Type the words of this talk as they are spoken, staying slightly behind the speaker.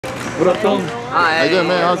What up, Tom? Hi. How you doing,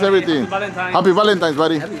 man? How's everything? Valentine. Happy Valentine's,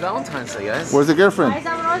 buddy. Happy Valentine's Day, guys. Where's the girlfriend? Buy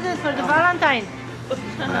some roses for the Valentine.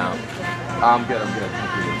 No. I'm good, Thank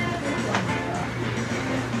you.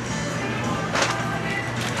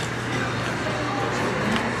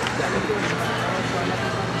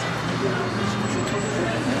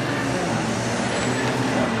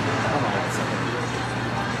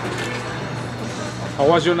 How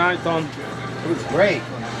was your night, Tom? It was great.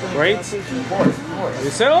 Great? Of course. By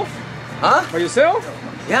yourself? Huh? By yourself?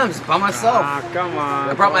 Yeah, I'm just by myself. Ah, come on.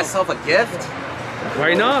 I brought myself a gift.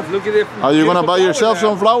 Why not? Look at it. Are you gonna buy yourself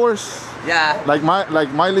some flowers? Yeah. Like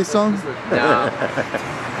Miley's song? No. You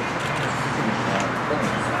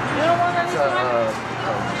don't want any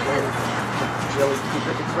Jelly.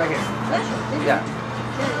 It's right here. Yeah.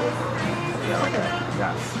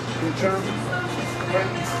 Yeah.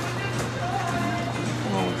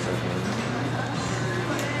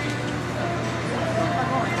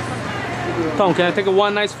 Tom, can I take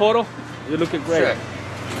one nice photo? You're looking great. Sure.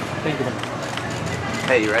 Thank you.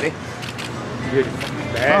 Hey, you ready?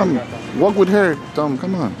 Tom, walk with her. Tom,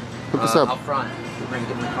 come on. Hook us Up up. front. Bring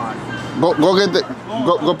it in the car. Go get the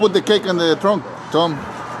go put the cake in the trunk, Tom.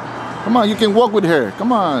 Come on, you can walk with her.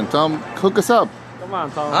 Come on, Tom. Hook us up. Come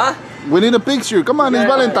on, Tom. Huh? We need a picture. Come on, it's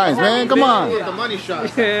Valentine's, man. Come on. The money shot.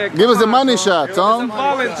 Yeah, Give us the money shot, It's Tom.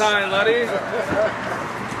 Valentine, buddy.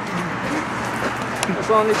 It's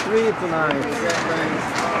only 3 tonight.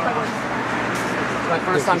 My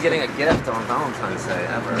first time getting a gift on Valentine's Day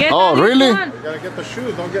ever. Get Oh, this really? one. You gotta get the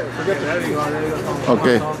shoes. Don't forget the There you go, there you go, Tom.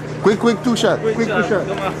 Okay. Quick two shot. Quick two shot.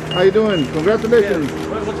 Come on. How you doing? Congratulations.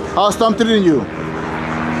 How's Tom treating you?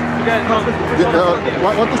 Okay, Tom.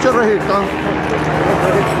 What to shot right here, Tom?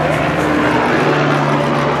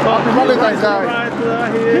 Happy Valentine's, guys.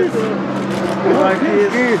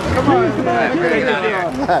 Come on. Bring it out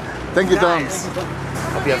here. Thank you, Tom. Nice.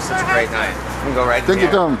 Hope you have such a great night. We can go right Thank you,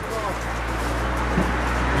 here. Tom.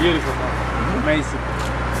 Beautiful, Tom. Amazing.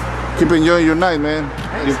 Keep enjoying your night, man.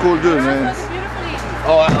 You're cool dude, man.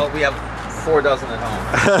 Oh, we have 4 dozen at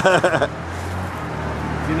home.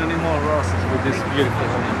 You don't need more roses with this beautiful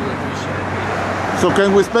home. So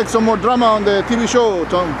can we expect some more drama on the TV show,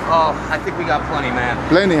 Tom? Oh, I think we got plenty, man.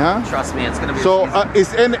 Plenty, huh? Trust me, it's gonna be. So a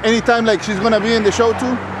season. is any time like she's gonna be in the show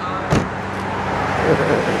too?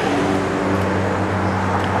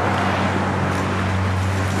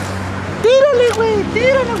 Tírale, güey,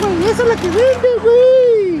 tírale, güey. Esa es la que vende,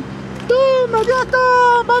 güey. Toma, ya,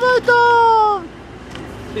 Tom, vamos, Tom.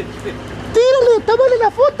 Tírale, tómale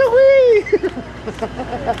la foto, güey.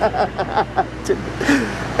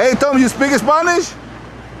 Hey, Tom, you speak Spanish?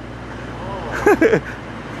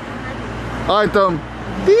 All right, Tom.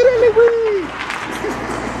 Tírale, güey.